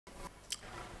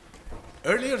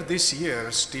Earlier this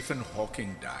year, Stephen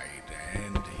Hawking died,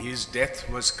 and his death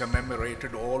was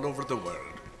commemorated all over the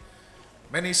world.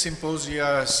 Many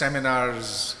symposia,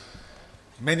 seminars,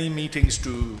 many meetings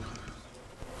to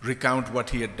recount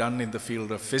what he had done in the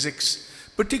field of physics,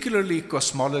 particularly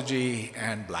cosmology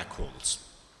and black holes.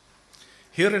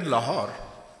 Here in Lahore,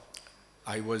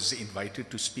 I was invited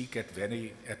to speak at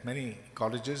many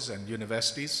colleges and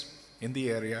universities in the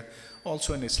area,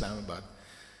 also in Islamabad.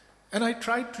 And I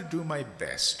tried to do my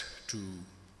best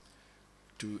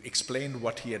to explain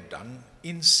what he had done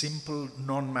in simple,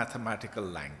 non-mathematical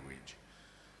language.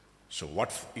 So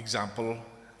what,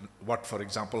 for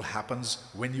example, happens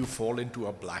when you fall into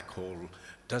a black hole?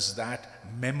 Does that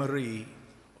memory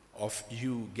of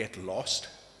you get lost?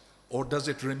 Or does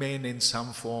it remain in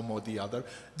some form or the other?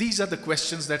 These are the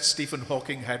questions that Stephen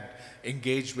Hawking had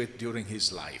engaged with during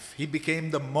his life. He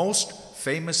became the most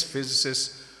famous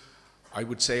physicist, I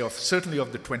would say, certainly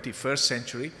of the 21st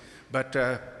century, but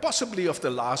possibly of the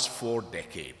last 4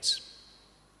 decades.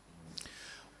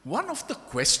 One of the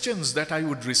questions that I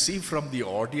would receive from the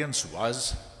audience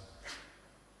was,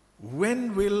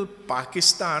 when will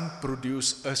Pakistan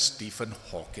produce a Stephen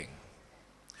Hawking?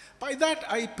 By that,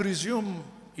 I presume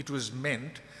it was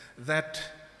meant that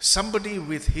somebody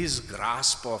with his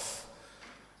grasp of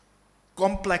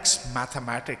complex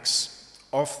mathematics,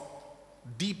 of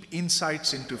deep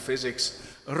insights into physics,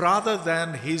 rather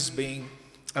than his being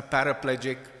a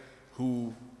paraplegic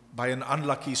who, by an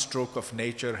unlucky stroke of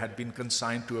nature, had been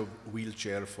consigned to a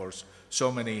wheelchair for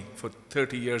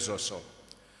 30 years or so.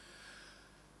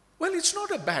 Well, it's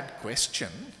not a bad question,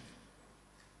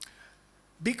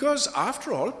 because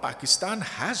after all, Pakistan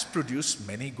has produced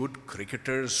many good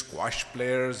cricketers, squash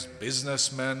players,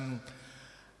 businessmen.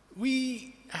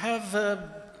 We have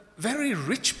very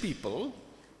rich people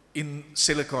in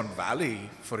Silicon Valley,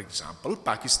 for example,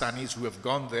 Pakistanis who have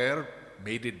gone there,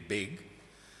 made it big.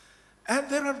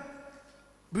 And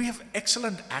we have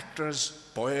excellent actors,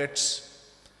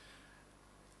 poets,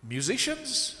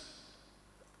 musicians,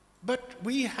 but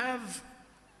we have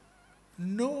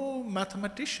no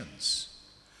mathematicians.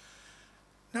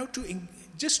 Now,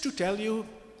 just to tell you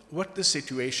what the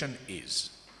situation is,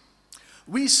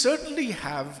 we certainly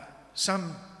have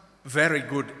some very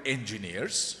good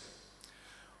engineers.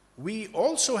 We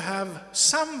also have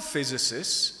some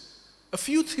physicists, a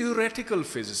few theoretical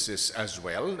physicists as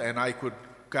well, and I could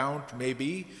count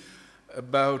maybe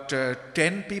about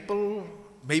 10 people,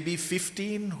 maybe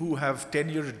 15 who have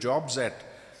tenured jobs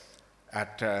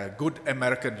at good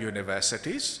American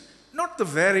universities. Not the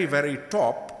very, very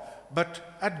top, but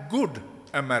at good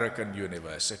American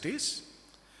universities.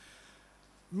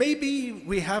 Maybe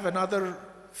we have another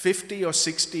 50 or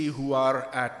 60 who are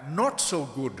at not so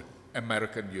good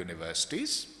American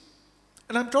universities.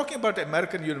 And I'm talking about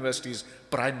American universities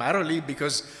primarily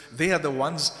because they are the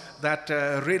ones that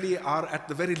really are at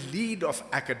the very lead of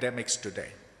academics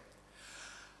today.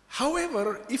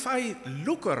 However, if I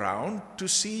look around to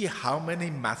see how many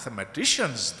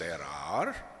mathematicians there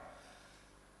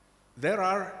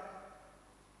are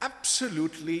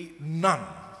absolutely none,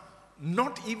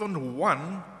 not even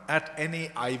one at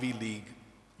any Ivy League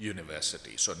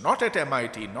university. So not at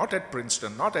MIT, not at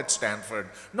Princeton, not at Stanford,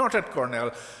 not at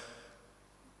Cornell,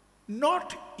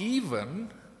 not even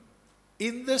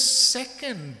in the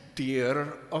second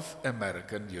tier of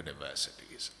American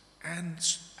universities. And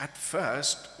at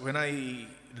first, when I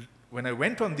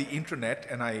went on the internet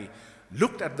and I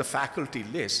looked at the faculty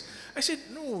list, I said,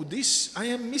 no, I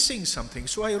am missing something.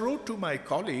 So I wrote to my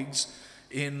colleagues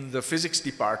in the physics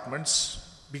departments,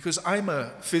 because I'm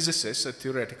a physicist, a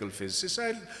theoretical physicist.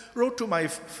 I wrote to my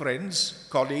friends,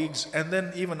 colleagues, and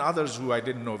then even others who I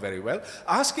didn't know very well,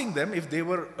 asking them if they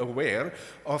were aware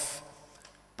of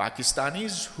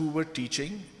Pakistanis who were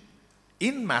teaching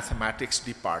in mathematics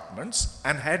departments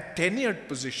and had tenured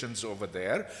positions over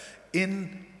there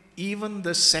in even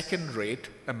the second-rate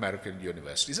American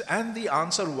universities. And the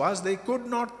answer was they could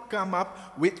not come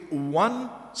up with one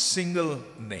single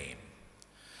name.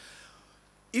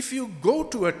 If you go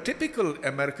to a typical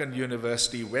American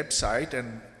university website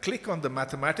and click on the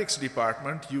mathematics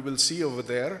department, you will see over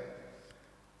there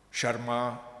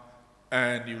Sharma,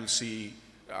 and you'll see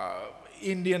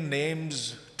Indian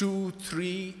names, 2,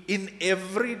 3, in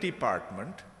every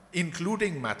department,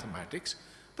 including mathematics,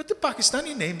 but the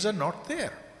Pakistani names are not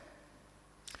there.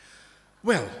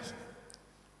 Well,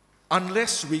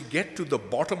 unless we get to the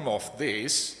bottom of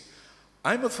this,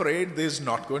 I'm afraid there's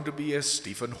not going to be a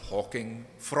Stephen Hawking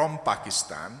from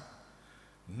Pakistan,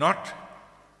 not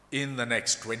in the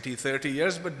next 20, 30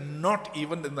 years, but not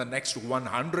even in the next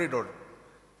 100 or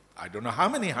I don't know how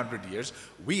many 100 years.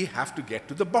 We have to get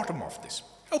to the bottom of this.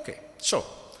 Okay, so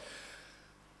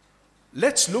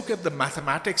let's look at the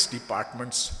mathematics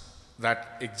departments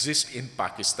that exist in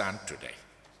Pakistan today.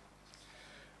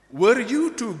 Were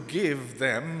you to give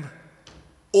them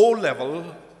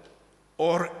O-level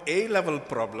or A-level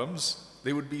problems,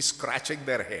 they would be scratching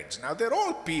their heads. Now, they're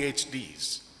all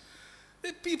PhDs.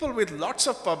 They're people with lots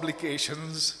of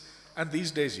publications, and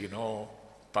these days, you know,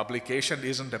 publication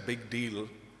isn't a big deal.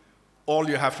 All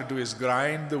you have to do is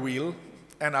grind the wheel,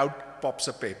 and out pops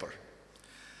a paper.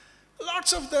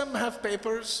 Lots of them have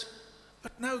papers,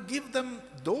 but now give them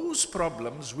those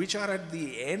problems which are at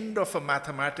the end of a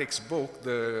mathematics book,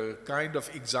 the kind of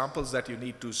examples that you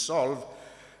need to solve,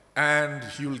 and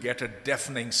you'll get a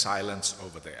deafening silence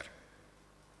over there.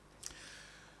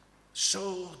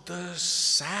 So the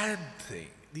sad thing,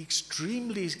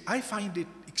 I find it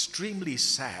extremely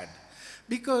sad,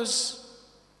 because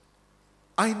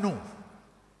I know,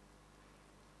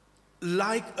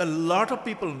 like a lot of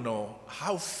people know,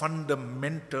 how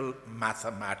fundamental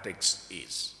mathematics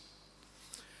is.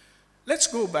 Let's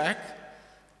go back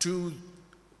to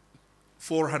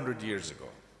 400 years ago.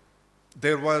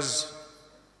 There was,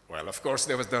 well, of course,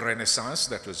 there was the Renaissance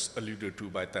that was alluded to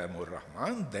by Taimur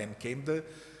Rahman. Then came the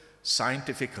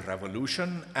scientific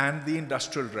revolution and the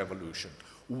industrial revolution.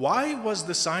 Why was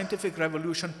the scientific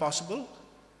revolution possible?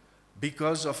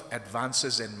 Because of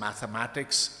advances in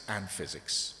mathematics and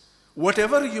physics.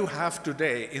 Whatever you have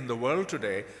today in the world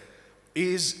today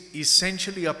is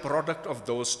essentially a product of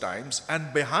those times,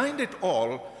 and behind it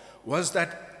all was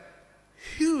that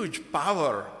huge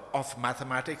power of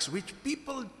mathematics, which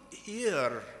people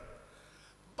here,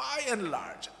 by and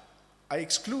large, I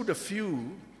exclude a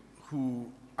few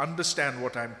who understand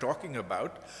what I'm talking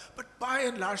about, but by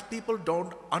and large, people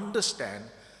don't understand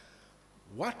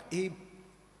what a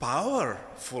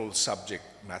powerful subject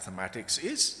mathematics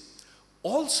is.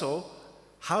 Also,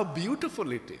 how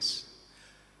beautiful it is.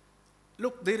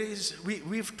 Look,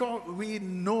 we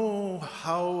know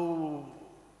how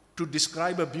to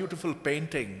describe a beautiful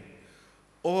painting,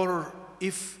 or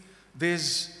if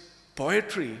there's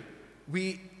poetry,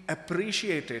 we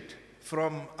appreciate it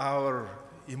from our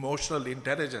emotional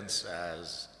intelligence,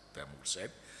 as Taimur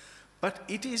said. But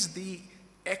it is the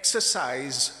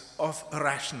exercise of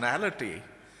rationality,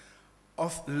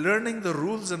 of learning the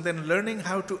rules and then learning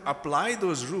how to apply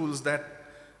those rules, that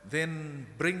then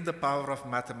bring the power of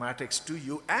mathematics to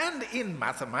you. And in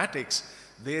mathematics,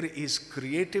 there is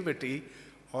creativity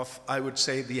of, I would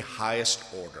say, the highest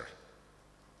order.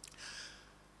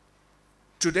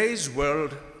 Today's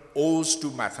world owes to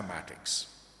mathematics.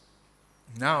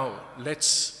 Now,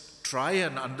 let's try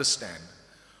and understand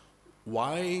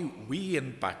why we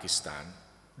in Pakistan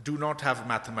do not have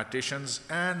mathematicians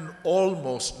and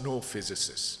almost no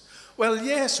physicists. Well,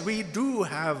 yes, we do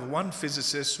have one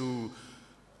physicist who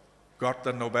got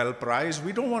the Nobel Prize.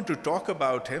 We don't want to talk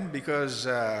about him because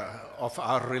of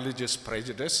our religious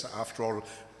prejudice. After all,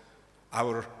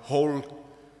 our whole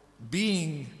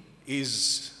being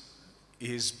is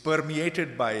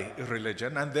permeated by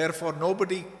religion, and therefore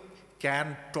nobody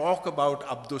can talk about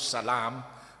Abdus Salam,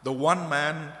 the one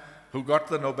man who got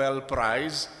the Nobel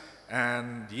Prize,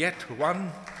 and yet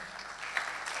one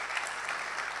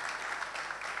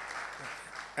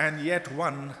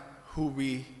who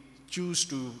we choose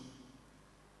to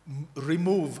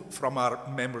remove from our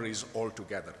memories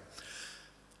altogether.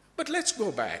 But let's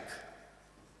go back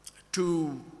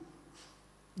to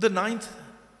the 9th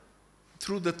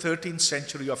through the 13th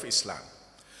century of Islam.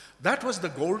 That was the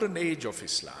golden age of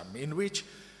Islam, in which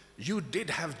you did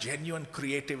have genuine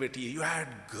creativity. You had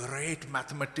great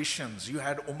mathematicians. You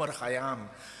had Umar Khayyam.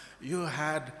 You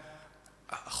had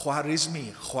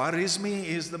Khwarizmi. Khwarizmi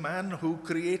is the man who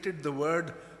created the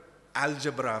word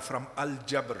algebra from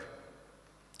al-jabr.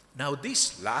 Now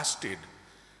this lasted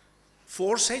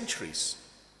 4 centuries,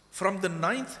 from the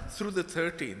 9th through the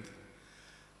 13th,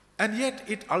 and yet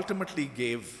it ultimately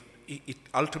gave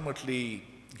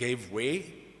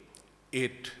way.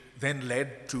 It then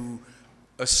led to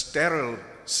a sterile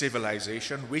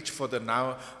civilization, which for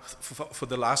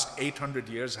the last 800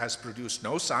 years has produced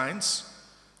no science,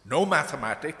 no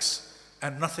mathematics,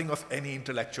 and nothing of any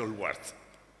intellectual worth.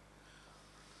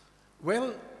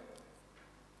 Well,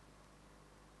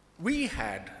 we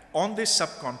had on this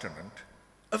subcontinent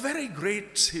a very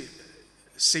great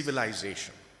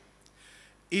civilization.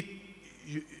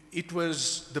 It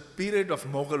was the period of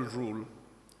Mughal rule,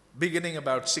 beginning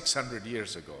about 600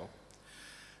 years ago.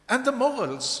 And the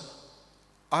Mughals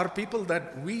are people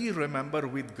that we remember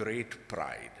with great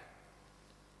pride.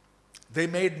 They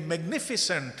made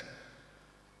magnificent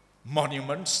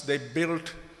monuments. They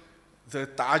built the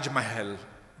Taj Mahal.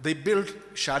 They built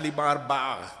Shalimar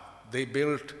Bagh, They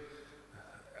built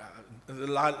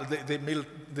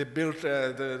they built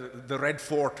the Red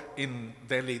Fort in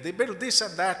Delhi. They built this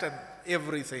and that and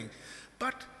everything.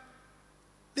 But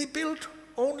they built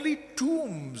only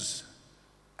tombs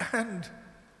and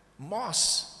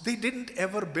mosques. They didn't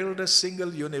ever build a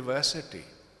single university.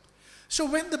 So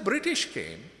when the British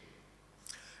came,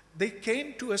 they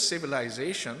came to a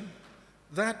civilization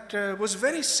that was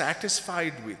very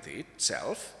satisfied with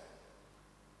itself.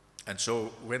 And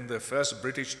so when the first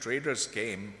British traders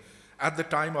came at the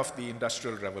time of the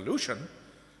Industrial Revolution,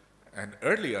 and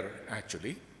earlier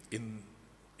actually, in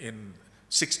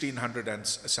 1600 and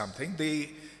something,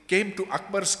 they came to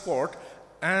Akbar's court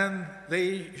and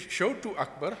they showed to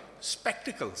Akbar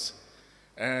spectacles.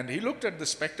 And he looked at the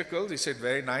spectacles, he said,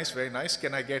 very nice,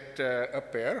 can I get a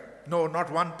pair? No,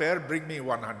 not one pair, bring me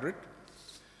 100.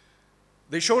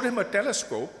 They showed him a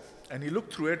telescope and he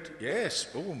looked through it, yes,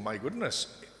 oh my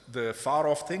goodness, the far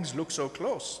off things look so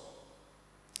close.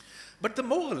 But the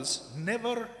Mughals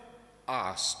never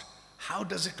asked, how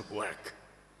does it work?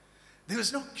 There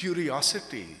was no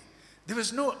curiosity. There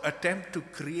was no attempt to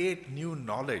create new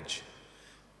knowledge.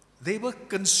 They were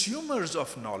consumers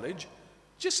of knowledge,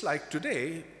 just like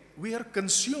today, we are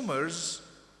consumers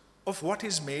of what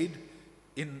is made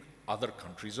in other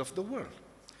countries of the world.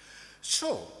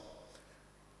 So,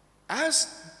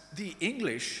 as the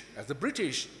English, as the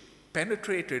British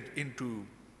penetrated into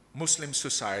Muslim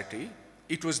society,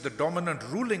 it was the dominant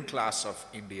ruling class of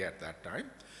India at that time,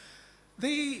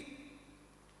 they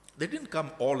didn't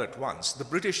come all at once. The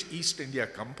British East India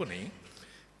Company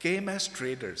came as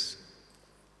traders.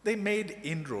 They made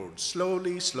inroads,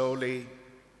 slowly.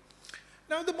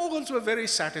 Now the Mughals were very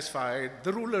satisfied,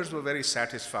 the rulers were very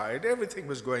satisfied, everything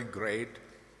was going great,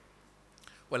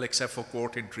 well, except for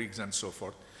court intrigues and so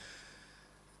forth.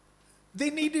 They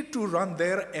needed to run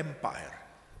their empire.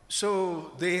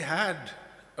 So they had,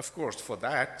 of course, for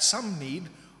that, some need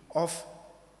of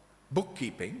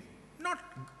bookkeeping, not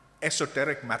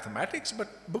esoteric mathematics,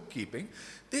 but bookkeeping.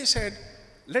 They said,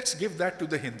 let's give that to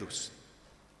the Hindus.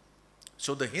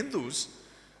 So the Hindus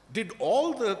did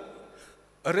all the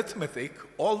arithmetic,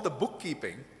 all the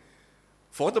bookkeeping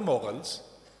for the Mughals,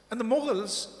 and the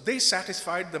Mughals, they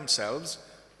satisfied themselves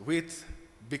with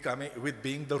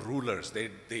being the rulers.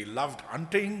 They loved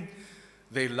hunting,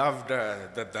 they loved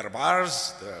the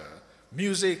darbars, the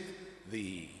music,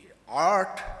 the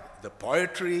art, the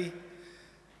poetry,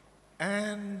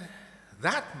 and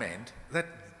that meant that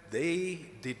they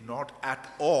did not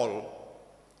at all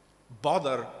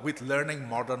bother with learning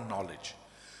modern knowledge.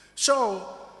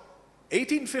 So,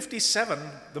 1857,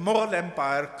 the Mughal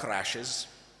Empire crashes.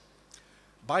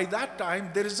 By that time,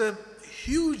 there is a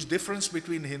huge difference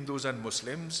between Hindus and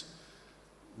Muslims,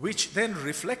 which then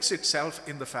reflects itself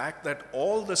in the fact that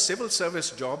all the civil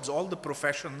service jobs, all the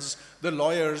professions, the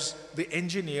lawyers, the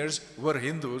engineers were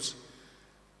Hindus.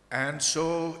 And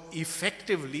so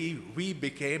effectively, we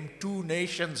became two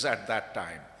nations at that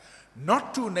time.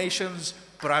 Not two nations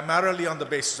primarily on the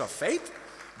basis of faith,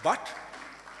 but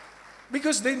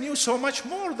because they knew so much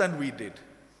more than we did.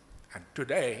 And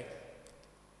today,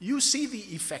 you see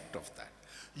the effect of that.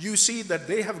 You see that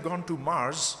they have gone to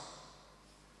Mars.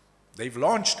 They've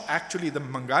launched actually the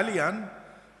Mongolian,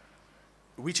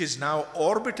 which is now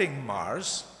orbiting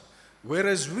Mars,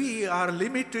 whereas we are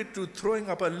limited to throwing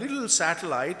up a little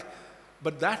satellite,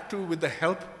 but that too with the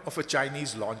help of a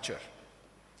Chinese launcher.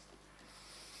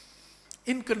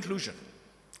 In conclusion,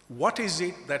 what is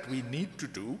it that we need to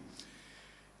do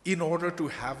in order to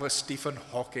have a Stephen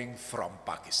Hawking from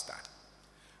Pakistan?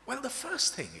 Well, the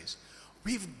first thing is,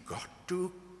 we've got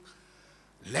to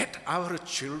let our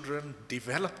children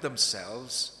develop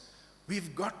themselves.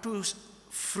 We've got to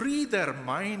free their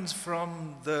minds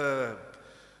from the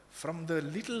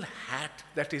little hat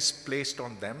that is placed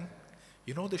on them.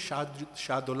 You know the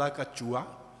Shahdola ka chua?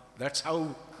 That's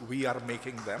how we are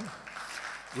making them.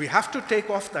 We have to take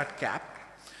off that cap.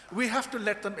 We have to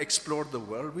let them explore the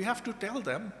world. We have to tell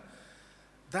them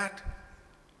that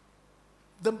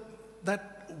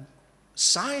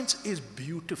science is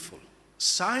beautiful.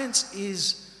 Science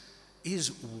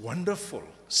is wonderful.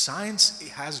 Science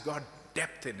has got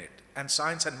depth in it, and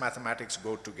science and mathematics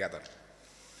go together.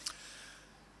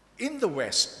 In the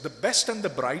West, the best and the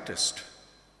brightest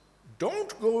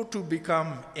don't go to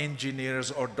become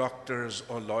engineers or doctors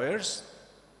or lawyers.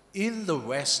 In the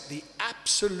West, the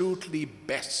absolutely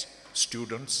best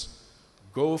students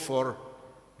go for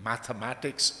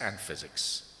mathematics and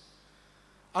physics.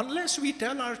 Unless we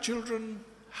tell our children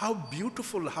how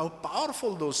beautiful, how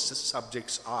powerful those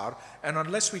subjects are, and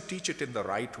unless we teach it in the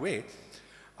right way,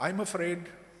 I'm afraid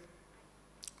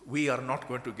we are not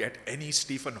going to get any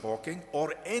Stephen Hawking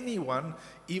or anyone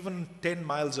even 10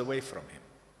 miles away from him.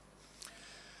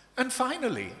 And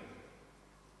finally,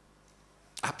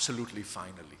 absolutely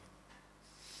finally,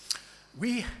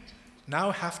 we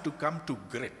now have to come to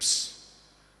grips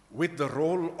with the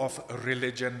role of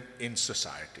religion in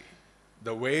society.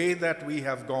 The way that we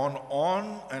have gone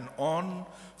on and on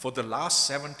for the last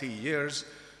 70 years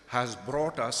has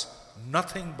brought us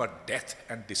nothing but death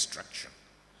and destruction.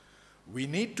 We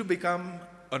need to become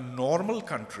a normal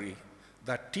country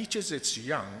that teaches its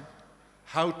young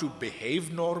how to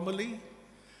behave normally,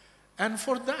 and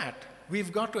for that,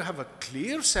 we've got to have a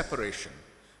clear separation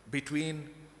between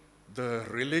the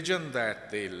religion that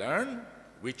they learn,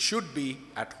 which should be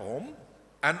at home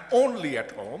and only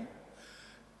at home,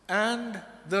 and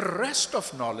the rest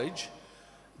of knowledge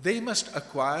they must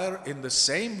acquire in the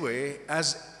same way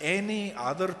as any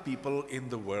other people in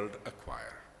the world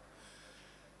acquire.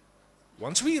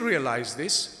 Once we realize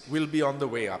this, we'll be on the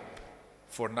way up.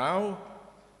 For now,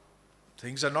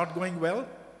 things are not going well.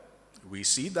 We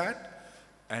see that.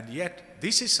 And yet,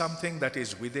 this is something that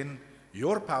is within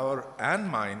your power and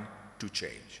mine to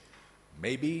change.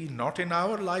 Maybe not in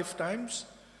our lifetimes,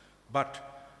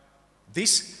 but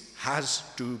this has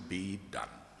to be done.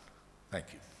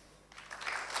 Thank you.